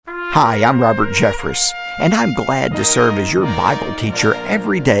Hi, I'm Robert Jeffress, and I'm glad to serve as your Bible teacher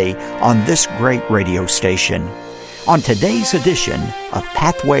every day on this great radio station. On today's edition of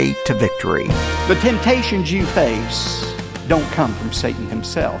Pathway to Victory. The temptations you face don't come from Satan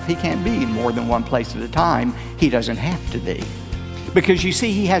himself. He can't be in more than one place at a time. He doesn't have to be. Because you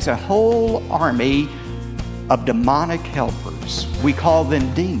see, he has a whole army of demonic helpers. We call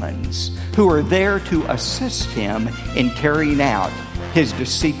them demons, who are there to assist him in carrying out his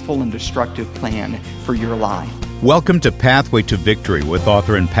deceitful and destructive plan for your life. Welcome to Pathway to Victory with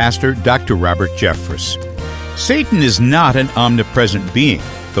author and pastor Dr. Robert Jeffress. Satan is not an omnipresent being,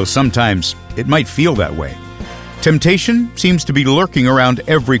 though sometimes it might feel that way. Temptation seems to be lurking around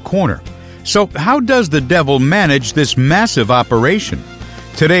every corner. So how does the devil manage this massive operation?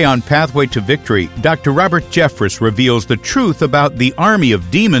 Today on Pathway to Victory, Dr. Robert Jeffress reveals the truth about the army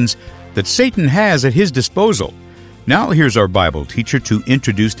of demons that Satan has at his disposal. Now here's our Bible teacher to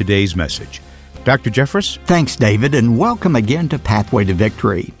introduce today's message. Dr. Jeffress? Thanks, David, and welcome again to Pathway to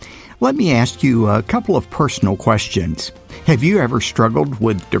Victory. Let me ask you a couple of personal questions. Have you ever struggled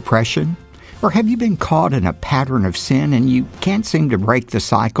with depression? Or have you been caught in a pattern of sin and you can't seem to break the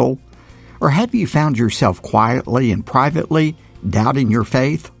cycle? Or have you found yourself quietly and privately doubting your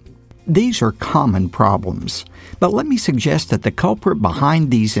faith? These are common problems, but let me suggest that the culprit behind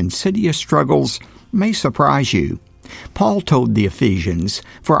these insidious struggles may surprise you. Paul told the Ephesians,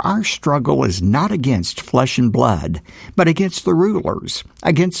 "For our struggle is not against flesh and blood, but against the rulers,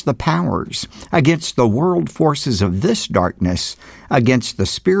 against the powers, against the world forces of this darkness, against the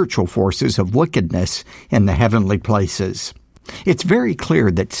spiritual forces of wickedness in the heavenly places." It's very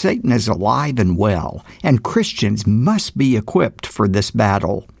clear that Satan is alive and well, and Christians must be equipped for this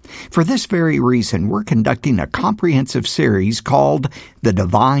battle. For this very reason, we're conducting a comprehensive series called The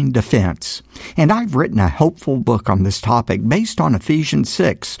Divine Defense. And I've written a helpful book on this topic based on Ephesians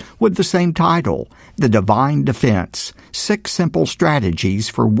 6 with the same title, The Divine Defense, 6 Simple Strategies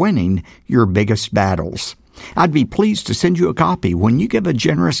for Winning Your Biggest Battles. I'd be pleased to send you a copy when you give a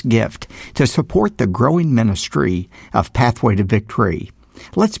generous gift to support the growing ministry of Pathway to Victory.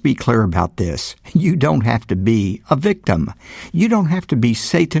 Let's be clear about this. You don't have to be a victim. You don't have to be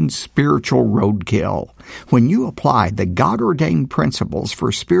Satan's spiritual roadkill. When you apply the God-ordained principles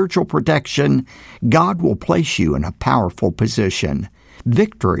for spiritual protection, God will place you in a powerful position.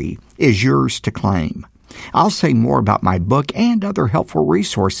 Victory is yours to claim. I'll say more about my book and other helpful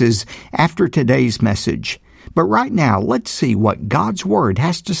resources after today's message. But right now, let's see what God's Word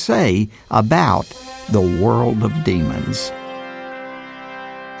has to say about the world of demons.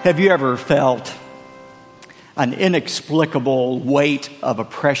 Have you ever felt an inexplicable weight of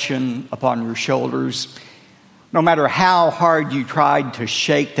oppression upon your shoulders? No matter how hard you tried to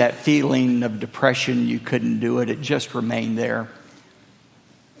shake that feeling of depression, you couldn't do it. It just remained there.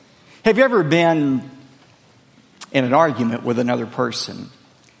 Have you ever been in an argument with another person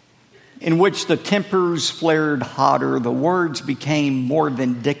in which the tempers flared hotter, the words became more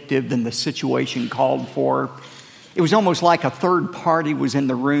vindictive than the situation called for? It was almost like a third party was in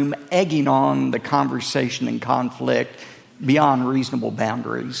the room egging on the conversation and conflict beyond reasonable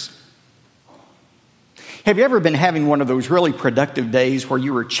boundaries. Have you ever been having one of those really productive days where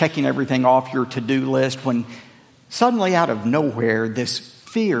you were checking everything off your to-do list when suddenly out of nowhere this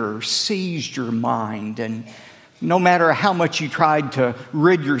fear seized your mind, and no matter how much you tried to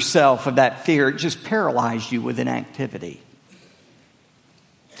rid yourself of that fear, it just paralyzed you with inactivity?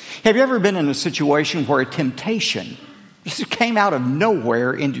 Have you ever been in a situation where a temptation just came out of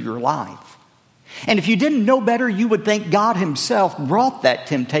nowhere into your life? And if you didn't know better, you would think God himself brought that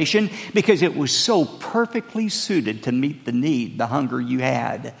temptation because it was so perfectly suited to meet the need, the hunger you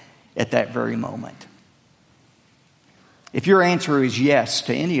had at that very moment. If your answer is yes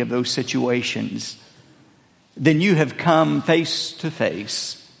to any of those situations, then you have come face to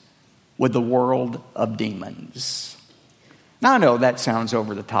face with the world of demons. Now, I know that sounds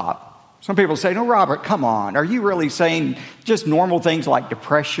over the top. Some people say, "No, Robert, come on. Are you really saying just normal things like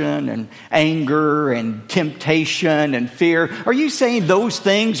depression and anger and temptation and fear? Are you saying those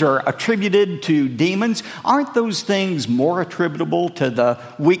things are attributed to demons? Aren't those things more attributable to the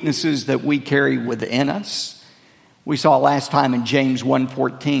weaknesses that we carry within us?" We saw last time in James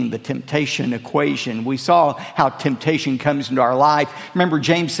 1:14, the temptation equation. We saw how temptation comes into our life. Remember,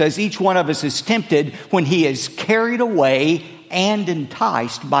 James says each one of us is tempted when he is carried away and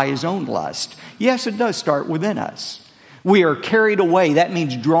enticed by his own lust. Yes, it does start within us. We are carried away. That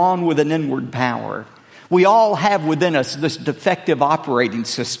means drawn with an inward power. We all have within us this defective operating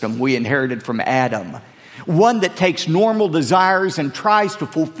system we inherited from Adam. One that takes normal desires and tries to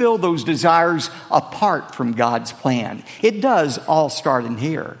fulfill those desires apart from God's plan. It does all start in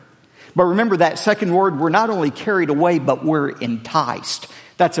here. But remember that second word, we're not only carried away, but we're enticed.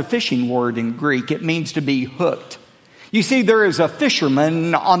 That's a fishing word in Greek. It means to be hooked. You see, there is a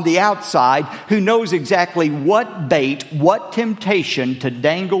fisherman on the outside who knows exactly what bait, what temptation to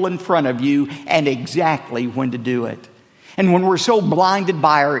dangle in front of you, and exactly when to do it. And when we're so blinded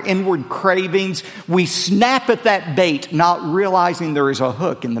by our inward cravings, we snap at that bait, not realizing there is a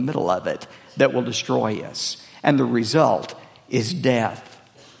hook in the middle of it that will destroy us. And the result is death.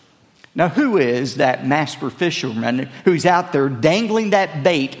 Now, who is that master fisherman who's out there dangling that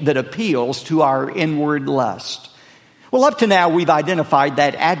bait that appeals to our inward lust? Well, up to now, we've identified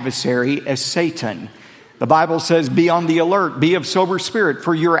that adversary as Satan. The Bible says, be on the alert, be of sober spirit,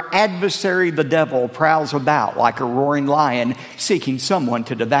 for your adversary, the devil, prowls about like a roaring lion, seeking someone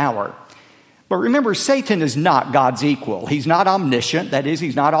to devour. But remember, Satan is not God's equal. He's not omniscient. That is,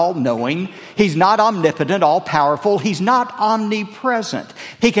 he's not all-knowing. He's not omnipotent, all-powerful. He's not omnipresent.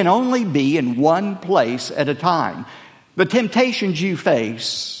 He can only be in one place at a time. The temptations you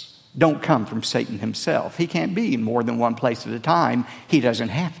face don't come from Satan himself. He can't be in more than one place at a time. He doesn't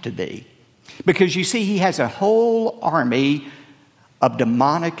have to be. Because you see, he has a whole army of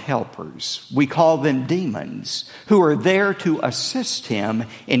demonic helpers. We call them demons, who are there to assist him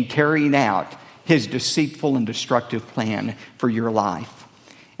in carrying out his deceitful and destructive plan for your life.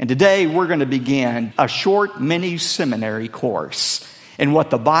 And today we're going to begin a short mini seminary course in what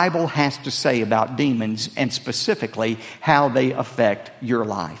the Bible has to say about demons and specifically how they affect your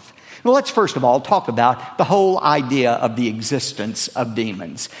life. Well, let's first of all talk about the whole idea of the existence of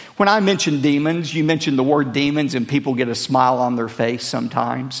demons. When I mention demons, you mention the word demons and people get a smile on their face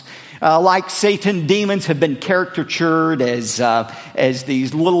sometimes. Like Satan, demons have been caricatured as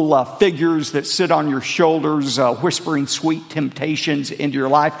these little figures that sit on your shoulders, whispering sweet temptations into your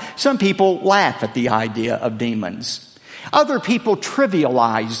life. Some people laugh at the idea of demons. Other people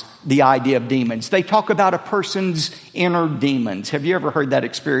trivialize the idea of demons. They talk about a person's inner demons. Have you ever heard that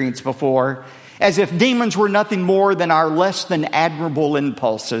experience before? As if demons were nothing more than our less than admirable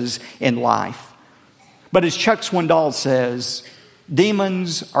impulses in life. But as Chuck Swindoll says,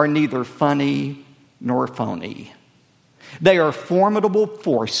 demons are neither funny nor phony. They are formidable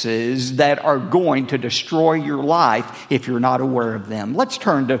forces that are going to destroy your life if you're not aware of them. Let's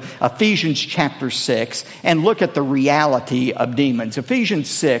turn to Ephesians chapter 6 and look at the reality of demons. Ephesians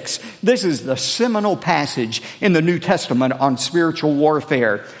 6, this is the seminal passage in the New Testament on spiritual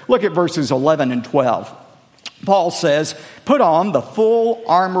warfare. Look at verses 11 and 12. Paul says, put on the full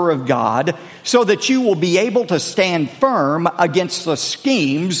armor of God so that you will be able to stand firm against the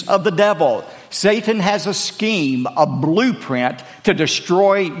schemes of the devil. Satan has a scheme, a blueprint to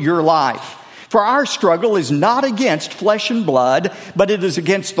destroy your life. For our struggle is not against flesh and blood, but it is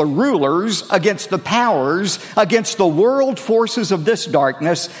against the rulers, against the powers, against the world forces of this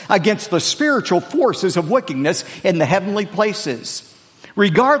darkness, against the spiritual forces of wickedness in the heavenly places.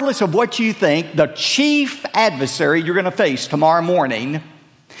 Regardless of what you think, the chief adversary you're going to face tomorrow morning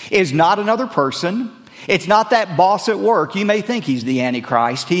is not another person. It's not that boss at work. You may think he's the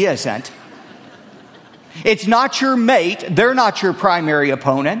Antichrist. He isn't. It's not your mate. They're not your primary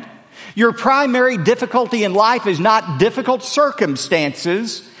opponent. Your primary difficulty in life is not difficult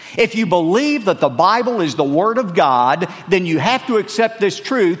circumstances. If you believe that the Bible is the Word of God, then you have to accept this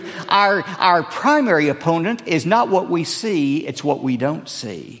truth. Our primary opponent is not what we see, it's what we don't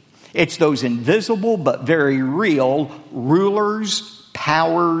see. It's those invisible but very real rulers,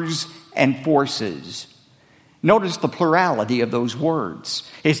 powers, and forces. Notice the plurality of those words.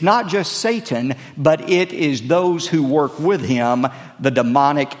 It's not just Satan, but it is those who work with him, the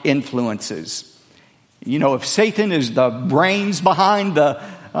demonic influences. You know, if Satan is the brains behind the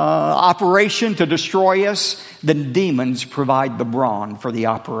operation to destroy us, then demons provide the brawn for the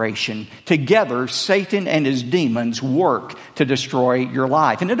operation. Together, Satan and his demons work to destroy your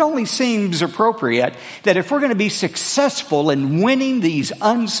life. And it only seems appropriate that if we're going to be successful in winning these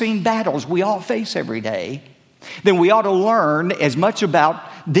unseen battles we all face every day, then we ought to learn as much about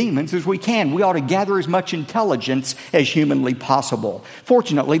demons as we can. We ought to gather as much intelligence as humanly possible.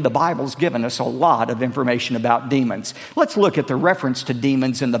 Fortunately, the Bible's given us a lot of information about demons. Let's look at the reference to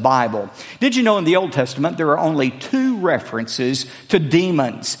demons in the Bible. Did you know in the Old Testament there are only 2 references to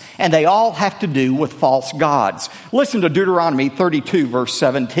demons, and they all have to do with false gods? Listen to Deuteronomy 32, verse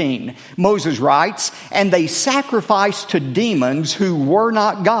 17. Moses writes, "And they sacrificed to demons who were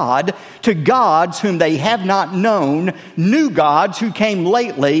not God, to gods whom they have not known, new gods who came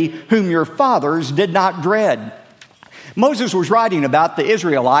lately, whom your fathers did not dread." Moses was writing about the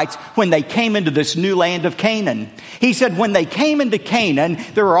Israelites when they came into this new land of Canaan. He said when they came into Canaan,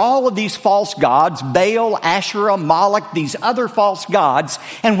 there were all of these false gods, Baal, Asherah, Moloch, these other false gods.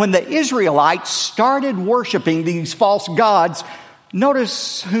 And when the Israelites started worshiping these false gods,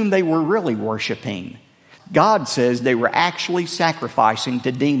 notice whom they were really worshiping. God says they were actually sacrificing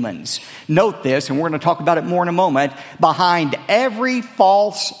to demons. Note this, and we're going to talk about it more in a moment. Behind every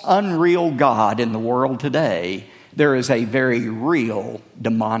false, unreal god in the world today, there is a very real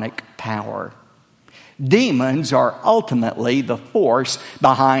demonic power. Demons are ultimately the force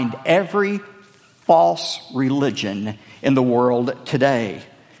behind every false religion in the world today.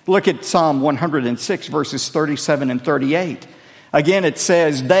 Look at Psalm 106, verses 37 and 38. Again, it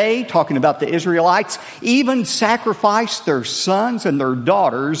says, they, talking about the Israelites, even sacrificed their sons and their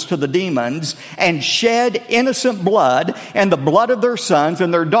daughters to the demons and shed innocent blood and the blood of their sons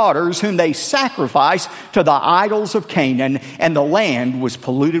and their daughters whom they sacrificed to the idols of Canaan, and the land was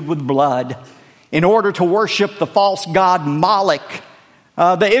polluted with blood. In order to worship the false god Moloch,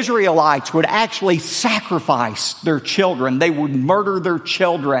 the Israelites would actually sacrifice their children. They would murder their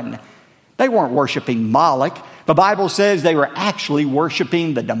children. They weren't worshiping Moloch. The Bible says they were actually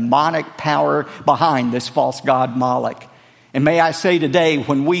worshiping the demonic power behind this false god Moloch. And may I say today,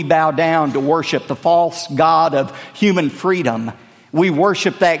 when we bow down to worship the false god of human freedom, we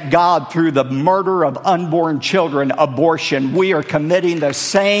worship that god through the murder of unborn children, abortion. We are committing the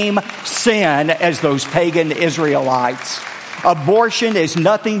same sin as those pagan Israelites. Abortion is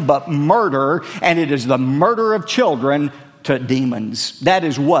nothing but murder, and it is the murder of children to demons. That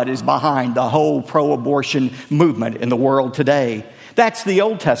is what is behind the whole pro-abortion movement in the world today. That's the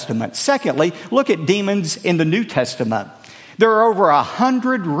Old Testament. Secondly, look at demons in the New Testament. There are over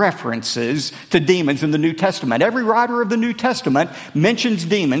 100 references to demons in the New Testament. Every writer of the New Testament mentions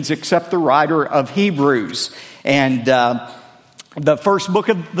demons except the writer of Hebrews. And the first book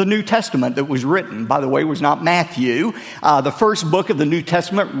of the New Testament that was written, by the way, was not Matthew. The first book of the New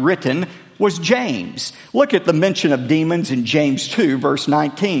Testament written was James. Look at the mention of demons in James 2, verse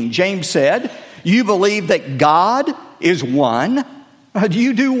 19. James said, you believe that God is one,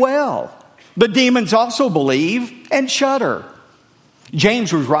 you do well. But demons also believe and shudder.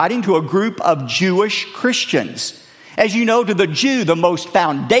 James was writing to a group of Jewish Christians. As you know, to the Jew, the most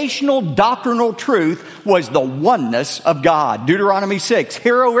foundational doctrinal truth was the oneness of God. Deuteronomy 6,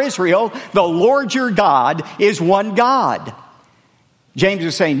 Hear, O Israel, the Lord your God is one God. James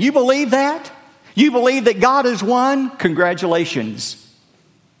is saying, you believe that? You believe that God is one? Congratulations.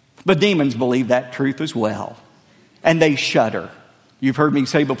 But demons believe that truth as well. And they shudder. You've heard me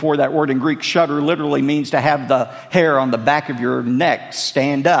say before, that word in Greek, shudder, literally means to have the hair on the back of your neck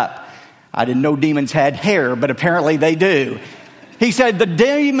stand up. I didn't know demons had hair, but apparently they do. He said the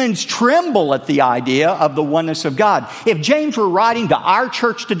demons tremble at the idea of the oneness of God. If James were writing to our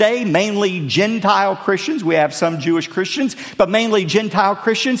church today, mainly Gentile Christians, we have some Jewish Christians, but mainly Gentile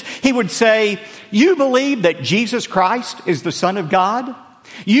Christians, he would say, you believe that Jesus Christ is the Son of God?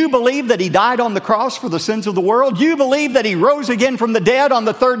 You believe that he died on the cross for the sins of the world? You believe that he rose again from the dead on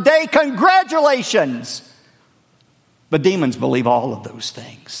the third day? Congratulations! But demons believe all of those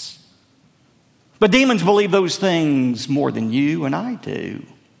things. But demons believe those things more than you and I do,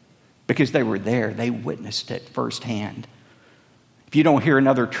 because they were there. They witnessed it firsthand. If you don't hear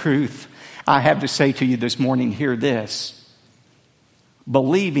another truth, I have to say to you this morning, hear this.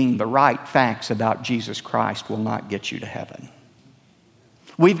 Believing the right facts about Jesus Christ will not get you to heaven.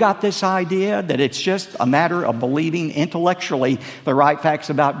 We've got this idea that it's just a matter of believing intellectually the right facts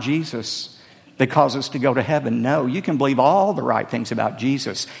about Jesus that cause us to go to heaven. No, you can believe all the right things about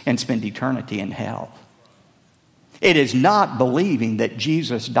Jesus and spend eternity in hell. It is not believing that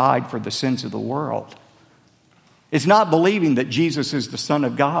Jesus died for the sins of the world. It's not believing that Jesus is the Son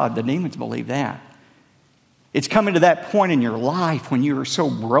of God. The demons believe that. It's coming to that point in your life when you are so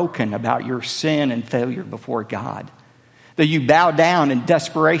broken about your sin and failure before God that you bow down in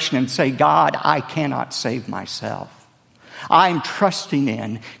desperation and say, God, I cannot save myself. I'm trusting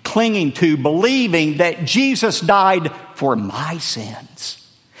in, clinging to, believing that Jesus died for my sins.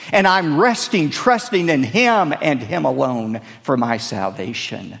 And I'm resting, trusting in him and him alone for my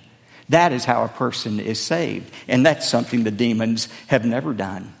salvation. That is how a person is saved. And that's something the demons have never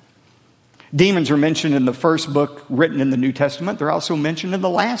done. Demons are mentioned in the first book written in the New Testament. They're also mentioned in the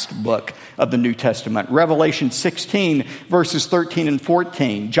last book of the New Testament. Revelation 16, verses 13 and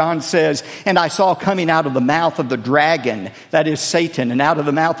 14. John says, and I saw coming out of the mouth of the dragon, that is Satan, and out of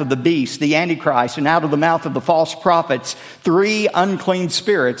the mouth of the beast, the Antichrist, and out of the mouth of the false prophets, 3 unclean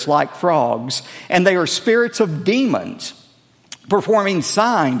spirits like frogs. And they are spirits of demons performing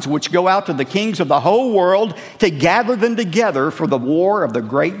signs which go out to the kings of the whole world to gather them together for the war of the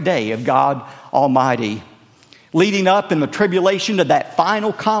great day of God Almighty. Leading up in the tribulation to that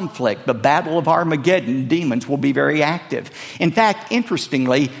final conflict, the battle of Armageddon, demons will be very active. In fact,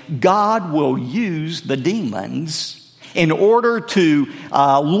 interestingly, God will use the demons in order to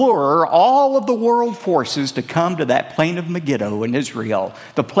lure all of the world forces to come to that plain of Megiddo in Israel,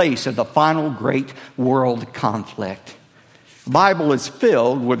 the place of the final great world conflict. The Bible is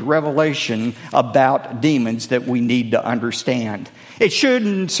filled with revelation about demons that we need to understand. It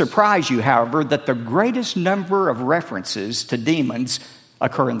shouldn't surprise you, however, that the greatest number of references to demons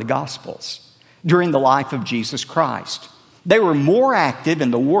occur in the Gospels during the life of Jesus Christ. They were more active in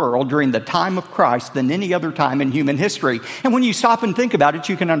the world during the time of Christ than any other time in human history. And when you stop and think about it,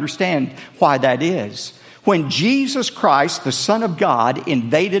 you can understand why that is. When Jesus Christ, the Son of God,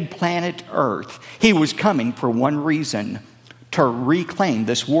 invaded planet Earth, he was coming for one reason: to reclaim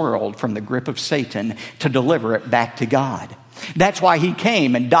this world from the grip of Satan, to deliver it back to God. That's why he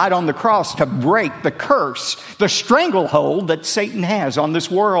came and died on the cross, to break the curse, the stranglehold that Satan has on this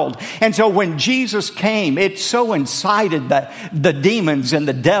world. And so when Jesus came, it so incited the demons and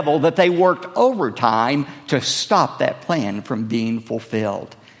the devil that they worked overtime to stop that plan from being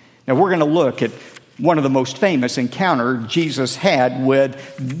fulfilled. Now we're going to look at one of the most famous encounters Jesus had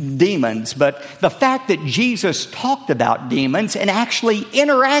with demons. But the fact that Jesus talked about demons and actually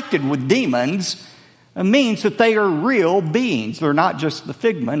interacted with demons means that they are real beings. They're not just the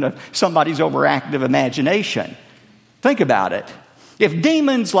figment of somebody's overactive imagination. Think about it. If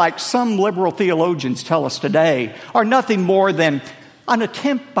demons, like some liberal theologians tell us today, are nothing more than an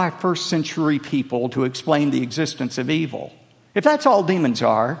attempt by first century people to explain the existence of evil, if that's all demons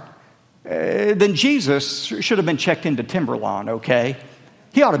are, then Jesus should have been checked into Timberlawn, okay?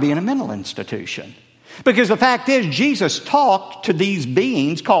 He ought to be in a mental institution. Because the fact is, Jesus talked to these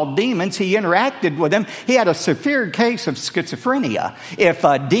beings called demons. He interacted with them. He had a severe case of schizophrenia if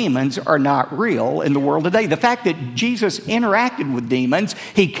demons are not real in the world today. The fact that Jesus interacted with demons,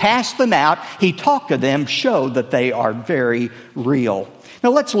 he cast them out, he talked to them, showed that they are very real. Now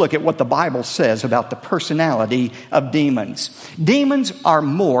let's look at what the Bible says about the personality of demons. Demons are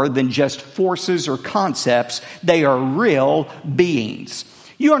more than just forces or concepts. They are real beings.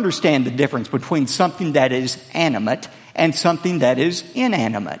 You understand the difference between something that is animate and something that is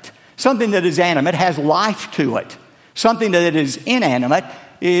inanimate. Something that is animate has life to it. Something that is inanimate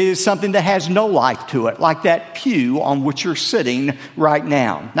is something that has no life to it, like that pew on which you're sitting right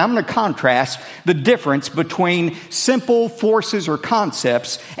now. Now I'm going to contrast the difference between simple forces or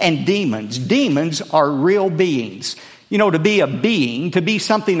concepts and demons. Demons are real beings. You know, to be a being, to be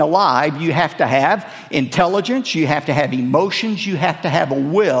something alive, you have to have intelligence, you have to have emotions, you have to have a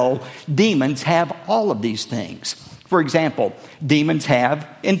will. Demons have all of these things. For example, demons have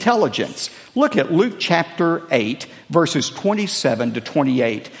intelligence. Look at Luke chapter 8, verses 27 to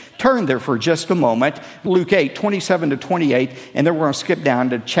 28. Turn there for just a moment. Luke 8, 27 to 28, and then we're going to skip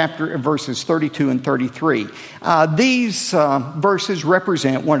down to verses 32 and 33. These verses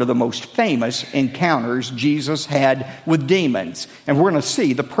represent one of the most famous encounters Jesus had with demons. And we're going to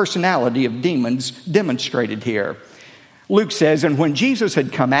see the personality of demons demonstrated here. Luke says, "And when Jesus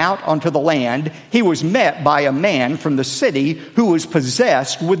had come out onto the land, he was met by a man from the city who was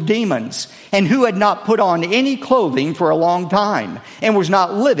possessed with demons, and who had not put on any clothing for a long time, and was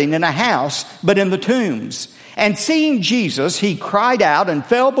not living in a house, but in the tombs. And seeing Jesus, he cried out and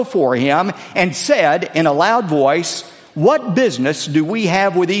fell before him, and said in a loud voice, 'What business do we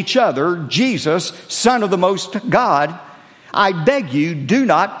have with each other, Jesus, Son of the Most God? I beg you, do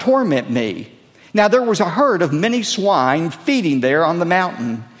not torment me.' Now there was a herd of many swine feeding there on the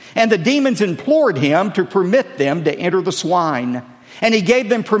mountain, and the demons implored him to permit them to enter the swine. And he gave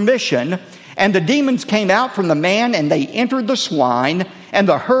them permission, and the demons came out from the man, and they entered the swine, and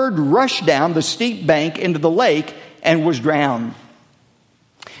the herd rushed down the steep bank into the lake and was drowned."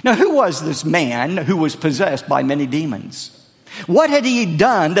 Now who was this man who was possessed by many demons? What had he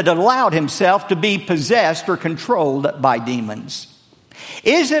done that allowed himself to be possessed or controlled by demons?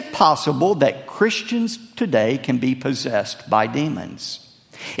 Is it possible that Christians today can be possessed by demons?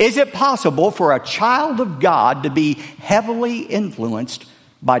 Is it possible for a child of God to be heavily influenced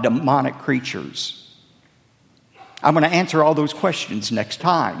by demonic creatures? I'm going to answer all those questions next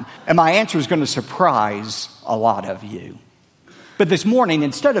time, and my answer is going to surprise a lot of you. But this morning,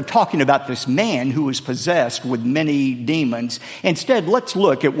 instead of talking about this man who was possessed with many demons, instead let's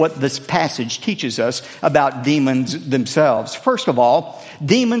look at what this passage teaches us about demons themselves. First of all,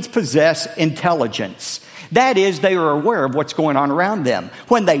 demons possess intelligence. That is, they are aware of what's going on around them.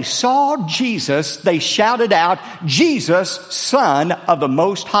 When they saw Jesus, they shouted out, "Jesus, Son of the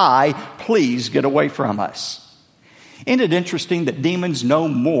Most High, please get away from us." Isn't it interesting that demons know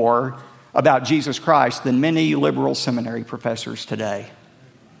more about Jesus Christ than many liberal seminary professors today?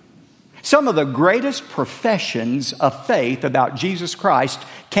 Some of the greatest professions of faith about Jesus Christ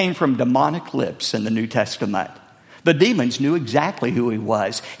came from demonic lips in the New Testament. The demons knew exactly who he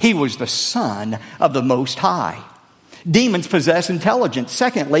was. He was the Son of the Most High. Demons possess intelligence.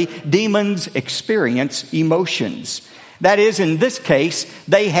 Secondly, demons experience emotions. That is, in this case,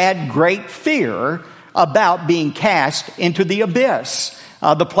 they had great fear about being cast into the abyss,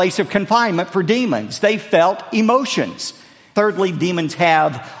 the place of confinement for demons. They felt emotions. Thirdly, demons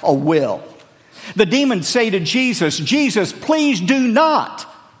have a will. The demons say to Jesus, "Jesus, please do not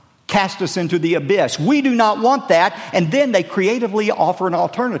cast us into the abyss. We do not want that." And then they creatively offer an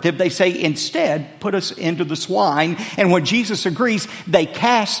alternative. They say, "Instead, put us into the swine." And when Jesus agrees, they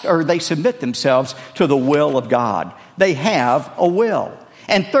submit themselves to the will of God. They have a will.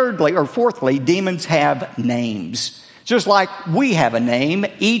 And fourthly, demons have names. Just like we have a name,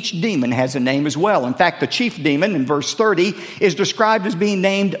 each demon has a name as well. In fact, the chief demon in verse 30 is described as being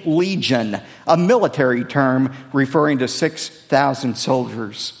named Legion, a military term referring to 6,000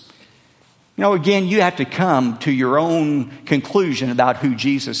 soldiers. You know, again, you have to come to your own conclusion about who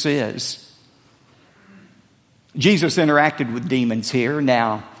Jesus is. Jesus interacted with demons here.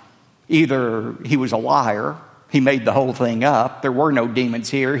 Now, either he was a liar, he made the whole thing up, there were no demons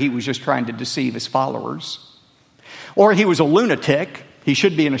here, he was just trying to deceive his followers. Or he was a lunatic, he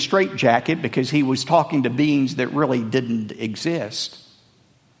should be in a straitjacket because he was talking to beings that really didn't exist.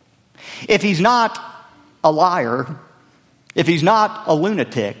 If he's not a liar, if he's not a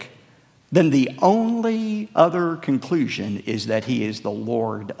lunatic, then the only other conclusion is that he is the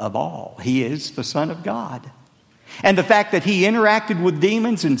Lord of all. He is the Son of God. And the fact that he interacted with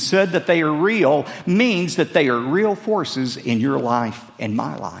demons and said that they are real means that they are real forces in your life and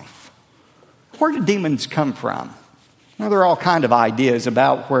my life. Where do demons come from? Now, there are all kinds of ideas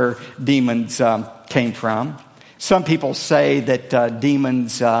about where demons came from. Some people say that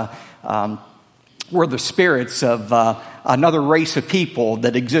demons were the spirits of another race of people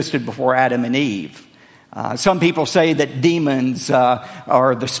that existed before Adam and Eve. Some people say that demons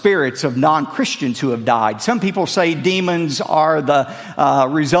are the spirits of non-Christians who have died. Some people say demons are the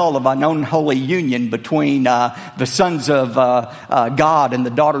result of an unholy union between the sons of God and the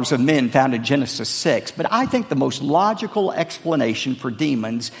daughters of men found in Genesis 6. But I think the most logical explanation for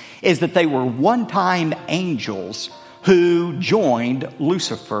demons is that they were one-time angels who joined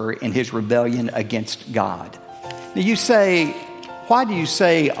Lucifer in his rebellion against God. Now you say, why do you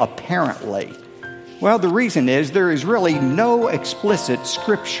say apparently? Well, the reason is there is really no explicit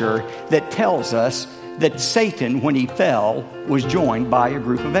scripture that tells us that Satan, when he fell, was joined by a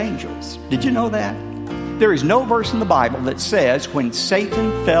group of angels. Did you know that? There is no verse in the Bible that says when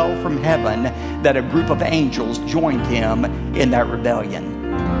Satan fell from heaven that a group of angels joined him in that rebellion.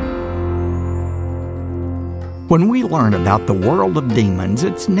 When we learn about the world of demons,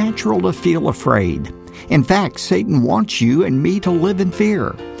 it's natural to feel afraid. In fact, Satan wants you and me to live in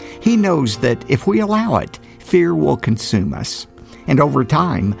fear. He knows that if we allow it, fear will consume us. And over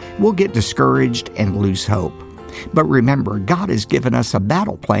time, we'll get discouraged and lose hope. But remember, God has given us a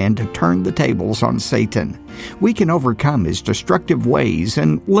battle plan to turn the tables on Satan. We can overcome his destructive ways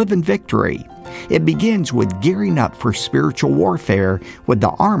and live in victory. It begins with gearing up for spiritual warfare with the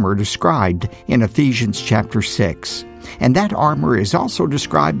armor described in Ephesians chapter 6. And that armor is also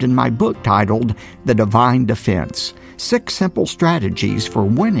described in my book titled The Divine Defense: 6 Simple Strategies for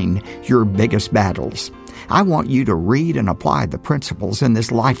Winning Your Biggest Battles. I want you to read and apply the principles in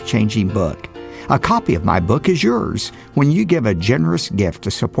this life-changing book. A copy of my book is yours when you give a generous gift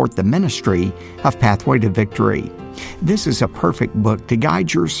to support the ministry of Pathway to Victory. This is a perfect book to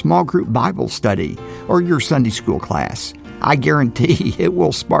guide your small group Bible study or your Sunday school class. I guarantee it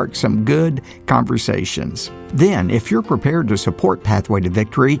will spark some good conversations. Then, if you're prepared to support Pathway to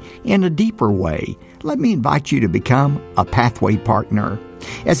Victory in a deeper way, let me invite you to become a Pathway Partner.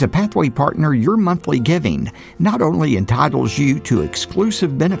 As a Pathway Partner, your monthly giving not only entitles you to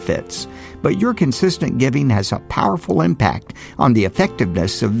exclusive benefits, but your consistent giving has a powerful impact on the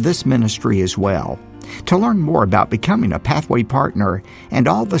effectiveness of this ministry as well. To learn more about becoming a Pathway Partner and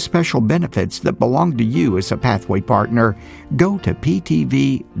all the special benefits that belong to you as a Pathway Partner, go to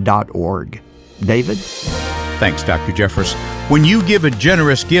ptv.org. David? Thanks, Dr. Jeffress. When you give a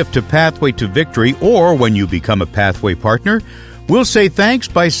generous gift to Pathway to Victory, or when you become a Pathway Partner, we'll say thanks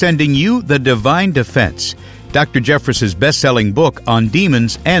by sending you The Divine Defense, Dr. Jeffress's best-selling book on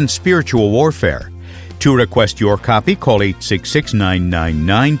demons and spiritual warfare. To request your copy, call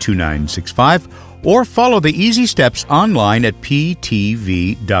 866-999-2965 or follow the easy steps online at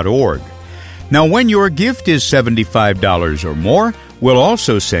ptv.org. Now, when your gift is $75 or more, we'll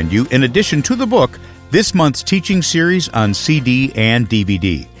also send you, in addition to the book, this month's teaching series on CD and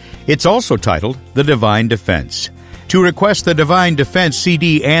DVD. It's also titled The Divine Defense. To request the Divine Defense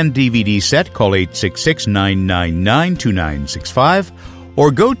CD and DVD set, call 866-999-2965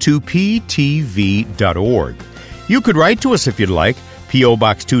 or go to ptv.org. You could write to us if you'd like. P.O.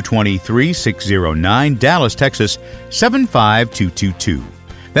 Box 223, 609, Dallas, Texas, 75222.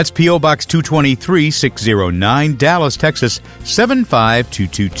 That's P.O. Box 223, 609, Dallas, Texas,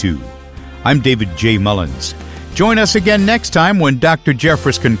 75222. I'm David J. Mullins. Join us again next time when Dr.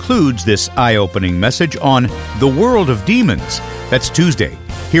 Jeffress concludes this eye-opening message on the world of demons. That's Tuesday,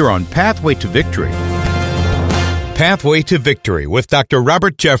 here on Pathway to Victory. Pathway to Victory with Dr.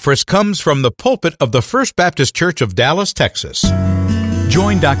 Robert Jeffress comes from the pulpit of the First Baptist Church of Dallas, Texas.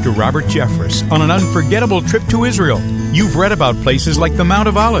 Join Dr. Robert Jeffress on an unforgettable trip to Israel. You've read about places like the Mount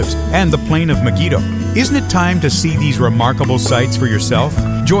of Olives and the Plain of Megiddo. Isn't it time to see these remarkable sights for yourself?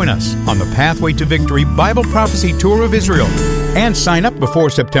 Join us on the Pathway to Victory Bible Prophecy Tour of Israel and sign up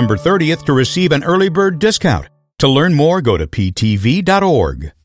before September 30th to receive an early bird discount. To learn more, go to ptv.org.